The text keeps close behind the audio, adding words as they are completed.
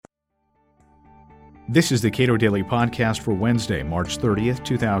This is the Cato Daily Podcast for Wednesday, March 30th,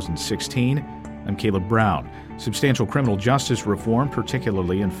 2016. I'm Caleb Brown. Substantial criminal justice reform,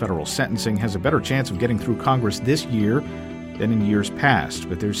 particularly in federal sentencing, has a better chance of getting through Congress this year than in years past.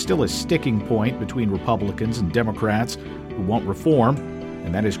 But there's still a sticking point between Republicans and Democrats who want reform,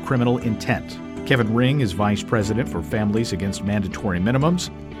 and that is criminal intent. Kevin Ring is Vice President for Families Against Mandatory Minimums.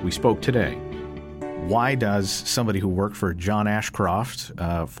 We spoke today. Why does somebody who worked for John Ashcroft,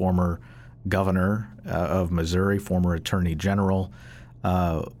 former governor of Missouri, former attorney general,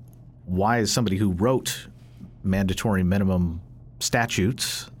 why is somebody who wrote mandatory minimum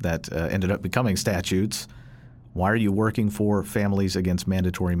statutes that ended up becoming statutes, why are you working for Families Against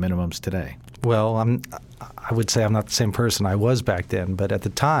Mandatory Minimums today? Well, I would say I'm not the same person I was back then, but at the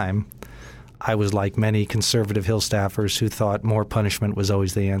time, I was like many conservative Hill staffers who thought more punishment was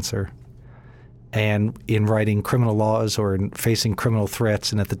always the answer. And in writing criminal laws or in facing criminal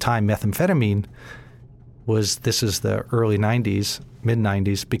threats, and at the time methamphetamine this is the early 90s,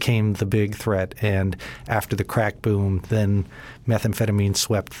 mid-90s, became the big threat. And after the crack boom, then methamphetamine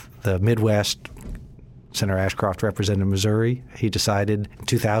swept the Midwest. Senator Ashcroft represented Missouri. He decided in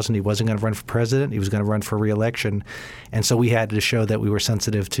 2000 he wasn't going to run for president. He was going to run for re-election. And so we had to show that we were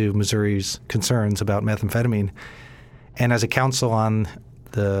sensitive to Missouri's concerns about methamphetamine. And as a counsel on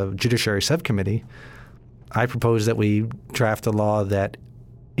the Judiciary Subcommittee, I proposed that we draft a law that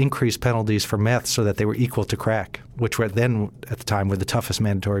increased penalties for meth so that they were equal to crack, which were then, at the time, were the toughest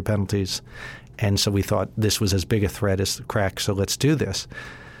mandatory penalties. And so we thought this was as big a threat as crack, so let's do this.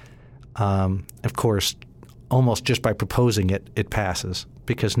 Of course, almost just by proposing it, it passes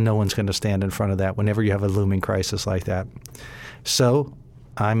because no one's going to stand in front of that whenever you have a looming crisis like that. So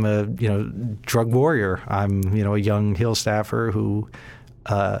I'm a drug warrior. I'm a young Hill staffer who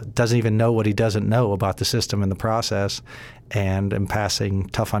doesn't even know what he doesn't know about the system and the process, and am passing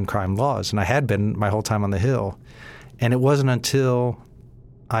tough on crime laws. And I had been my whole time on the Hill. And it wasn't until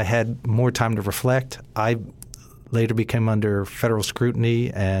I had more time to reflect. I later became under federal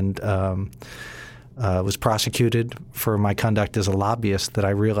scrutiny and was prosecuted for my conduct as a lobbyist that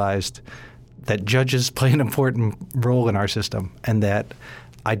I realized that judges play an important role in our system and that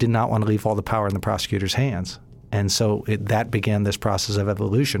I did not want to leave all the power in the prosecutor's hands. And so that began this process of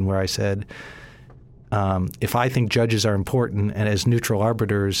evolution where I said, if I think judges are important and as neutral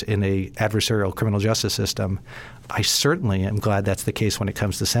arbiters in a adversarial criminal justice system, I certainly am glad that's the case when it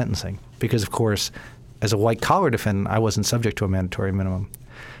comes to sentencing. Because, of course, as a white-collar defendant, I wasn't subject to a mandatory minimum.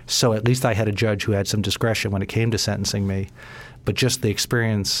 So at least I had a judge who had some discretion when it came to sentencing me. But just the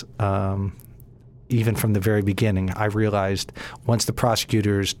experience, even from the very beginning, I realized once the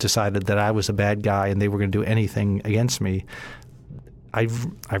prosecutors decided that I was a bad guy and they were going to do anything against me,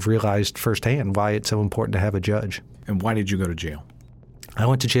 I've realized firsthand why it's so important to have a judge. And why did you go to jail? I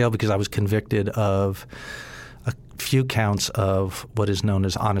went to jail because I was convicted of a few counts of what is known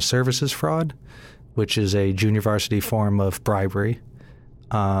as honest services fraud, which is a junior varsity form of bribery.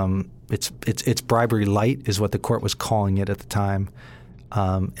 It's bribery light is what the court was calling it at the time.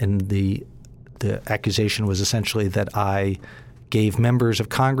 And the accusation was essentially that I gave members of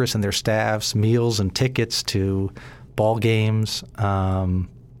Congress and their staffs meals and tickets to ball games, entertained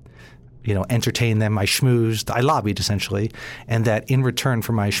them. I schmoozed. I lobbied, essentially, and that in return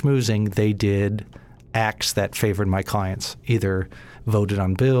for my schmoozing, they did acts that favored my clients, either voted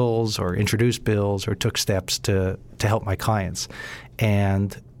on bills or introduced bills or took steps to help my clients.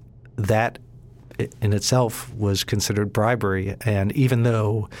 And that in itself was considered bribery. And even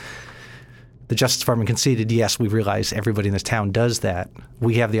though the Justice Department conceded, yes, we realize everybody in this town does that,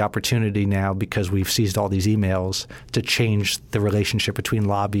 we have the opportunity now, because we've seized all these emails, to change the relationship between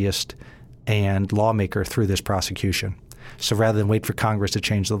lobbyist and lawmaker through this prosecution. So rather than wait for Congress to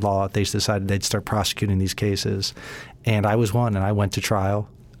change the law, they decided they'd start prosecuting these cases. And I was one, and I went to trial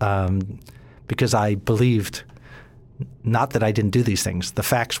because I believed not that I didn't do these things. The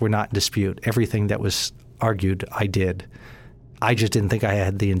facts were not in dispute. Everything that was argued, I did. I just didn't think I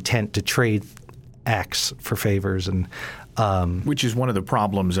had the intent to trade acts for favors. And which is one of the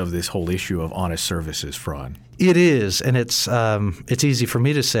problems of this whole issue of honest services fraud. It is, and it's easy for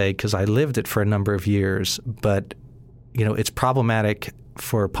me to say because I lived it for a number of years, but it's problematic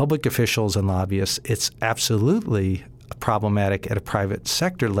for public officials and lobbyists. It's absolutely problematic at a private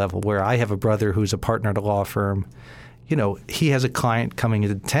sector level where I have a brother who's a partner at a law firm. He has a client coming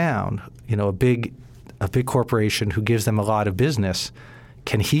into town, a big corporation who gives them a lot of business.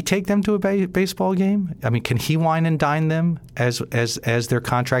 Can he take them to a baseball game? I mean, can he wine and dine them as their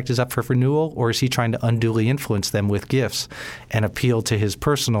contract is up for renewal, or is he trying to unduly influence them with gifts and appeal to his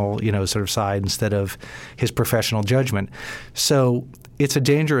personal, sort of side instead of his professional judgment? So it's a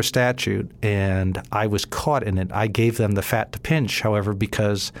dangerous statute, and I was caught in it. I gave them the fat to pinch, however,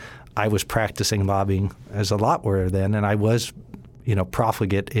 because I was practicing lobbying as a lot lawyer then, and I was,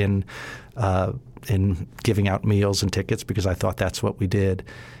 profligate in giving out meals and tickets because I thought that's what we did.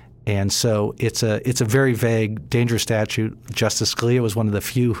 And so it's a very vague, dangerous statute. Justice Scalia was one of the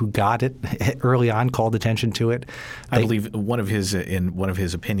few who got it early on, called attention to it. I believe in one of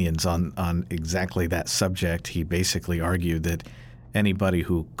his opinions on exactly that subject, he basically argued that anybody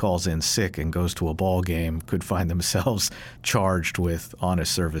who calls in sick and goes to a ball game could find themselves charged with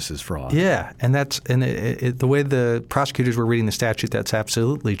honest services fraud. Yeah, and the way the prosecutors were reading the statute, that's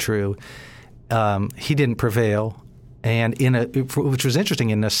absolutely true. He didn't prevail, and which was interesting,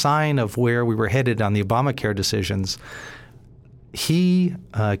 in a sign of where we were headed on the Obamacare decisions, he,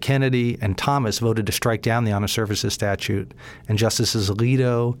 Kennedy, and Thomas voted to strike down the honest services statute, and Justices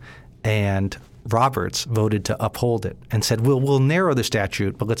Alito and Roberts voted to uphold it and said, we'll narrow the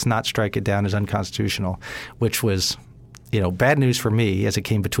statute, but let's not strike it down as unconstitutional, which was, bad news for me as it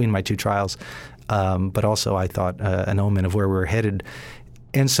came between my two trials, but also I thought an omen of where we were headed.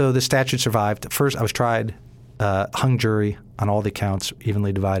 And so the statute survived. First, I was tried, hung jury on all the counts,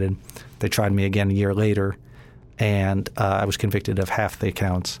 evenly divided. They tried me again a year later, and I was convicted of half the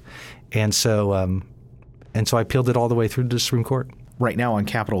counts. And so I appealed it all the way through to the Supreme Court. Right now on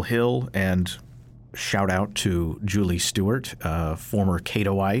Capitol Hill, and shout out to Julie Stewart, former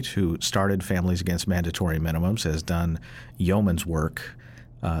Catoite who started Families Against Mandatory Minimums, has done yeoman's work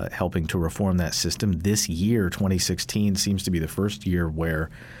helping to reform that system. This year, 2016, seems to be the first year where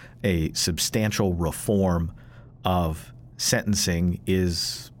a substantial reform of sentencing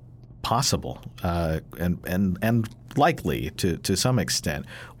is possible and likely to some extent.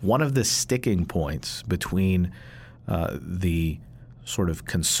 One of the sticking points between the sort of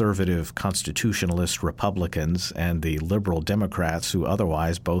conservative constitutionalist Republicans and the liberal Democrats, who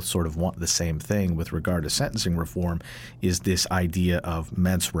otherwise both sort of want the same thing with regard to sentencing reform, is this idea of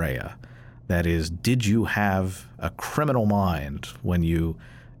mens rea. That is, did you have a criminal mind when you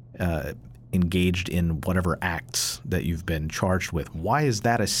engaged in whatever acts that you've been charged with? Why is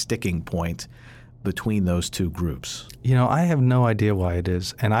that a sticking point between those two groups? I have no idea why it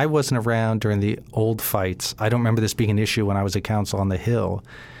is. And I wasn't around during the old fights. I don't remember this being an issue when I was a counsel on the Hill.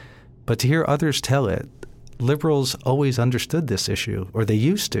 But to hear others tell it, liberals always understood this issue, or they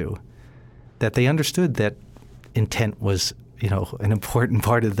used to, that they understood that intent was, an important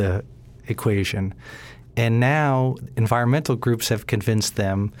part of the equation. And now environmental groups have convinced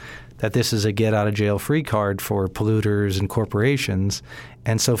them that this is a get-out-of-jail-free card for polluters and corporations.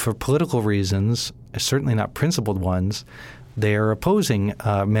 And so for political reasons, certainly not principled ones, they are opposing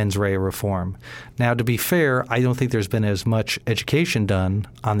mens rea reform. Now, to be fair, I don't think there's been as much education done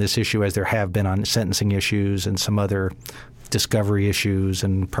on this issue as there have been on sentencing issues and some other discovery issues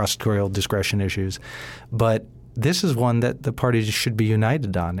and prosecutorial discretion issues. But this is one that the parties should be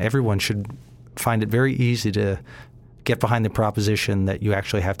united on. Everyone should find it very easy to get behind the proposition that you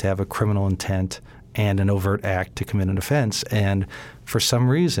actually have to have a criminal intent and an overt act to commit an offense. And for some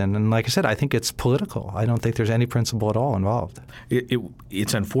reason, and like I said, I think it's political. I don't think there's any principle at all involved.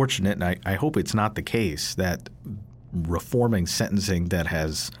 It's unfortunate, and I hope it's not the case, that reforming sentencing that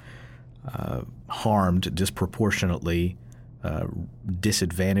has harmed disproportionately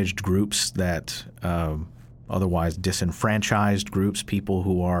disadvantaged groups, that otherwise disenfranchised groups, people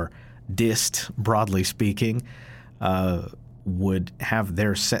who are dissed, broadly speaking, would have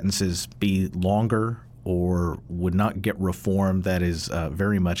their sentences be longer or would not get reform that is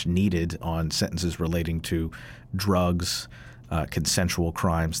very much needed on sentences relating to drugs, consensual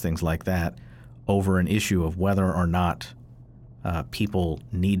crimes, things like that, over an issue of whether or not people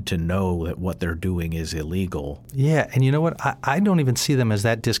need to know that what they're doing is illegal. Yeah, and you know what? I don't even see them as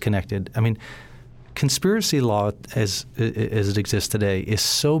that disconnected. I mean, conspiracy law as it exists today is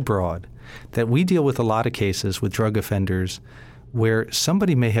so broad that we deal with a lot of cases with drug offenders where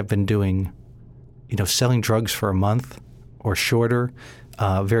somebody may have been doing, selling drugs for a month or shorter,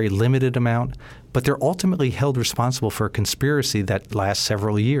 very limited amount, but they're ultimately held responsible for a conspiracy that lasts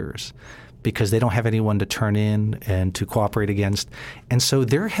several years because they don't have anyone to turn in and to cooperate against. And so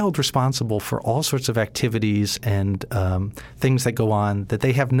they're held responsible for all sorts of activities and things that go on that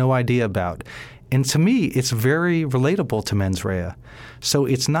they have no idea about. And to me, it's very relatable to mens rea. So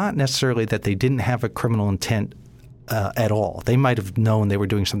it's not necessarily that they didn't have a criminal intent at all. They might have known they were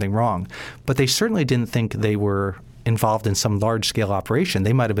doing something wrong, but they certainly didn't think they were involved in some large-scale operation.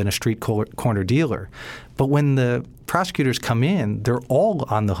 They might have been a street corner dealer. But when the prosecutors come in, they're all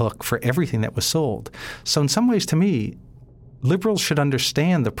on the hook for everything that was sold. So in some ways, to me, liberals should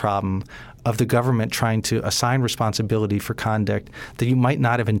understand the problem of the government trying to assign responsibility for conduct that you might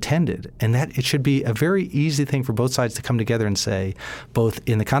not have intended, and that it should be a very easy thing for both sides to come together and say, both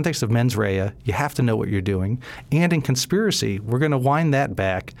in the context of mens rea, you have to know what you're doing, and in conspiracy, we're going to wind that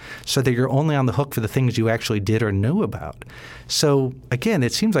back so that you're only on the hook for the things you actually did or know about. So again,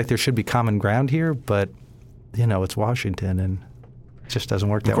 it seems like there should be common ground here, but it's Washington, and just doesn't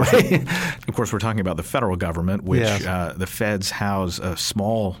work that way. Of course, we're talking about the federal government, which the feds house a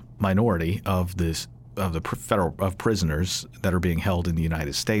small minority of prisoners that are being held in the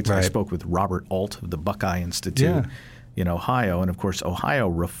United States. Right. I spoke with Robert Alt of the Buckeye Institute in Ohio, and of course, Ohio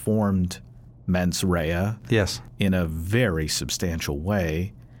reformed mens rea in a very substantial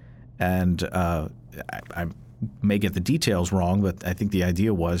way. And I may get the details wrong, but I think the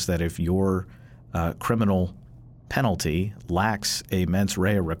idea was that if your criminal penalty lacks a mens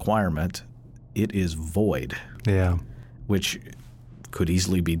rea requirement, it is void. Yeah. Which could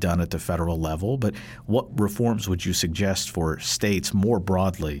easily be done at the federal level. But what reforms would you suggest for states more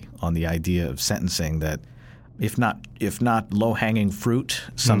broadly on the idea of sentencing that, if not low-hanging fruit,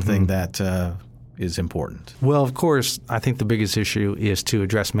 something that is important? Well, of course, I think the biggest issue is to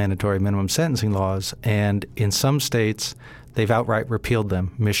address mandatory minimum sentencing laws. And in some states, they've outright repealed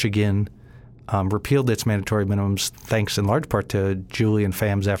them. Michigan repealed its mandatory minimums thanks in large part to Julie and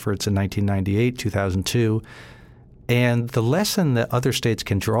Pham's efforts in 1998, 2002. And the lesson that other states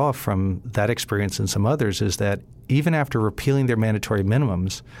can draw from that experience and some others is that even after repealing their mandatory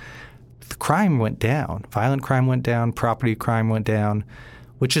minimums, the crime went down. Violent crime went down, property crime went down,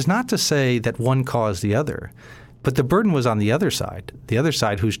 which is not to say that one caused the other. But the burden was on the other side. The other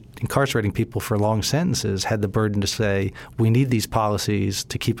side, who's incarcerating people for long sentences, had the burden to say, we need these policies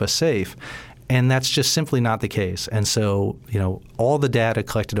to keep us safe. And that's just simply not the case. And so, all the data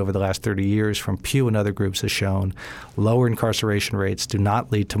collected over the last 30 years from Pew and other groups has shown lower incarceration rates do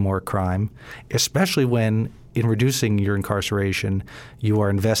not lead to more crime, especially when in reducing your incarceration, you are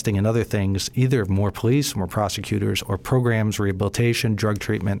investing in other things, either more police, more prosecutors, or programs, rehabilitation, drug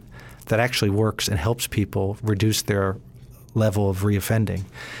treatment that actually works and helps people reduce their level of reoffending.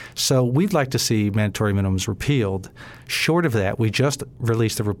 So we'd like to see mandatory minimums repealed. Short of that, we just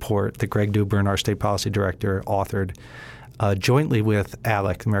released a report that Greg Dubern, our state policy director, authored jointly with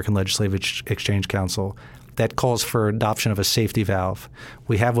ALEC, the American Legislative Exchange Council, that calls for adoption of a safety valve.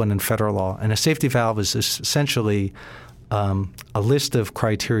 We have one in federal law, and a safety valve is essentially a list of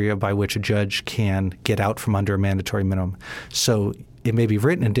criteria by which a judge can get out from under a mandatory minimum. So it may be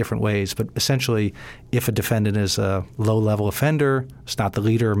written in different ways, but essentially if a defendant is a low-level offender, is not the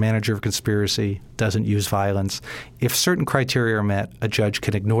leader or manager of conspiracy, doesn't use violence, if certain criteria are met, a judge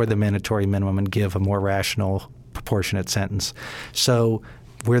can ignore the mandatory minimum and give a more rational, proportionate sentence. So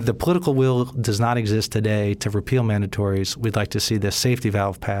where the political will does not exist today to repeal mandatories, we'd like to see this safety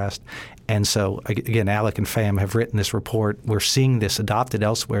valve passed. And so, again, ALEC and Pham have written this report. We're seeing this adopted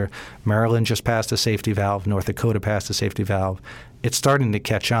elsewhere. Maryland just passed a safety valve. North Dakota passed a safety valve. It's starting to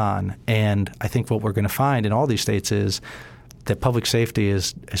catch on. And I think what we're going to find in all these states is that public safety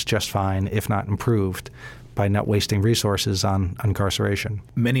is just fine, if not improved, by not wasting resources on incarceration.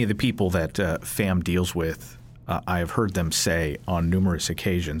 Many of the people that Pham deals with, I have heard them say on numerous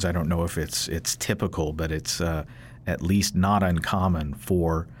occasions, I don't know if it's typical, but it's at least not uncommon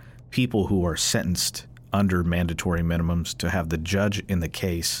for people who are sentenced under mandatory minimums to have the judge in the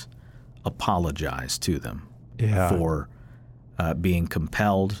case apologize to them for being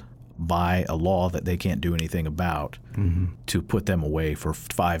compelled by a law that they can't do anything about to put them away for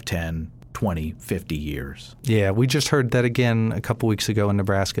 5, 10, 20, 50 years. Yeah, we just heard that again a couple weeks ago in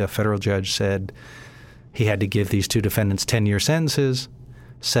Nebraska. A federal judge said he had to give these two defendants 10-year sentences,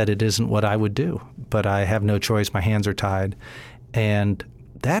 said it isn't what I would do, but I have no choice. My hands are tied. And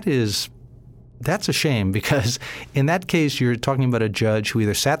that's a shame, because in that case you're talking about a judge who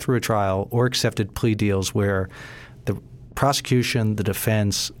either sat through a trial or accepted plea deals where the prosecution, the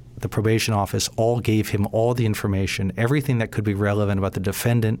defense, the probation office all gave him all the information, everything that could be relevant about the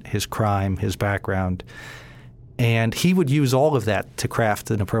defendant, his crime, his background. And he would use all of that to craft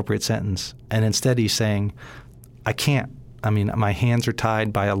an appropriate sentence. And instead he's saying, I can't. I mean, my hands are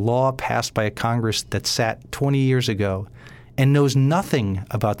tied by a law passed by a Congress that sat 20 years ago and knows nothing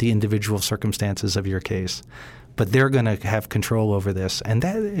about the individual circumstances of your case. But they're going to have control over this. And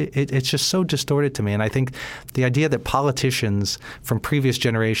that it's just so distorted to me. And I think the idea that politicians from previous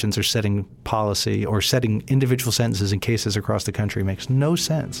generations are setting policy or setting individual sentences in cases across the country makes no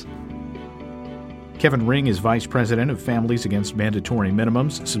sense. Kevin Ring is Vice President of Families Against Mandatory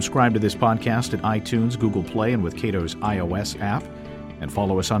Minimums. Subscribe to this podcast at iTunes, Google Play, and with Cato's iOS app. And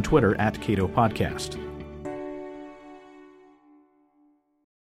follow us on Twitter at Cato Podcast.